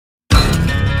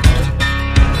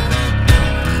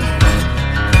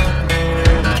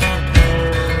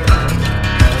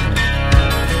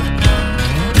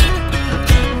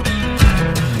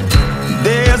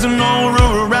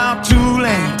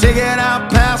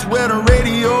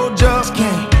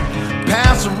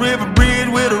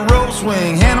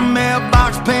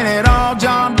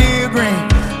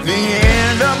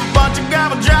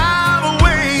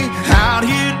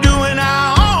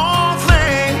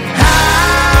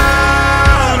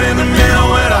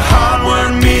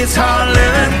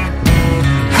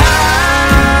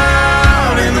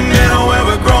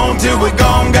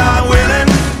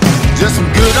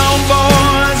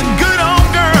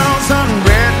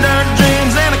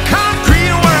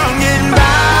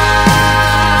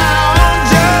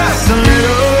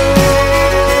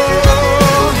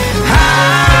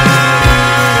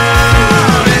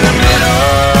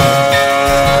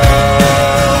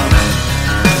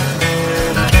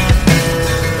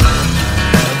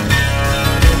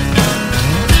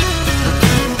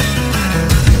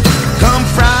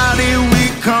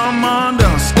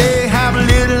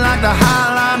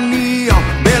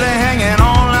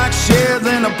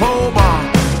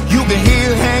the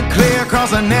hill hang clear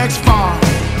across the next farm.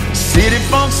 City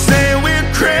folks say we're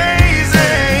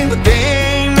crazy, but they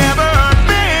ain't never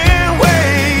been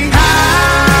way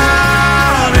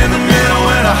out in the middle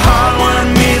where the hard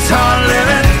one meets hard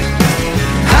living.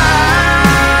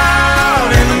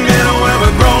 Out in the middle where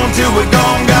we're grown till we're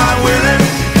gone, God willing.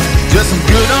 Just some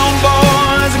good old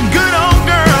boys and good old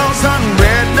girls, hunting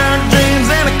red dirt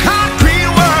dreams and a concrete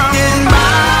world. Getting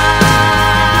by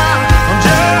on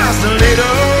just a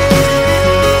little.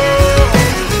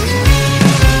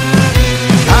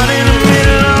 Out in the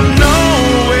middle of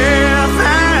nowhere,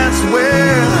 that's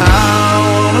where I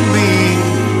wanna be.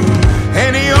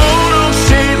 And the old oak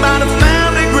shade by the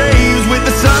family graves with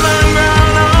the southern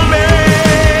ground on me.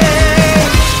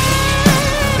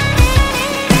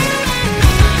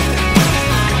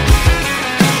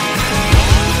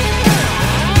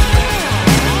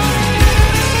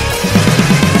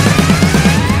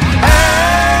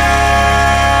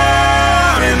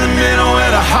 Out in the middle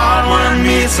where the hard one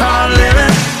meets hard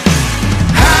living.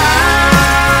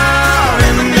 Out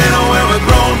in the middle where we're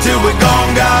grown till we're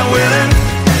gone, God willing.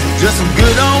 Just some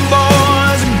good old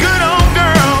boys and good old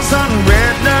girls, hunting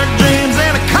red dirt dreams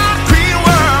and a concrete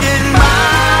world. Getting by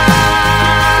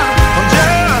on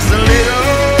just a little.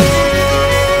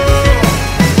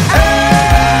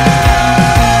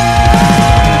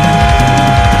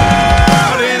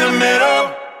 Out in the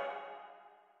middle.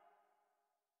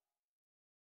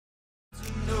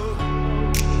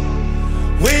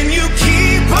 When you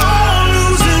keep on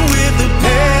losing with the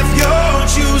path you're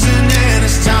choosing, and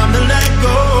it's time to let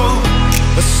go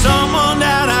of someone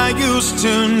that I used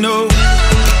to know.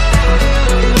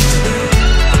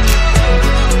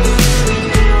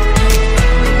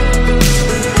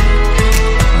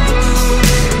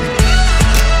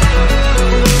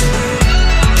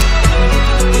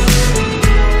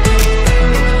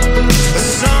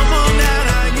 Someone that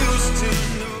I used to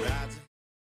know.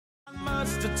 Not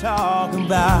much to talk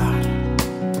about,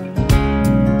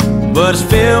 but it's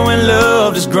filled when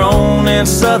love is grown in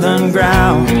southern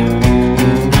ground,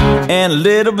 and a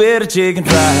little bit of chicken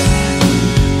fried,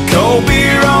 cold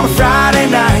beer on a Friday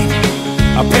night,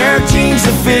 a pair of jeans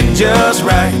that fit just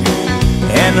right,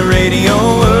 and the radio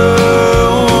up.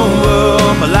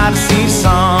 I like to see the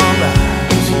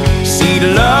sunrise, see the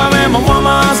love in my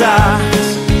woman's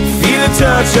eyes, feel the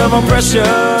touch of a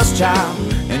precious child.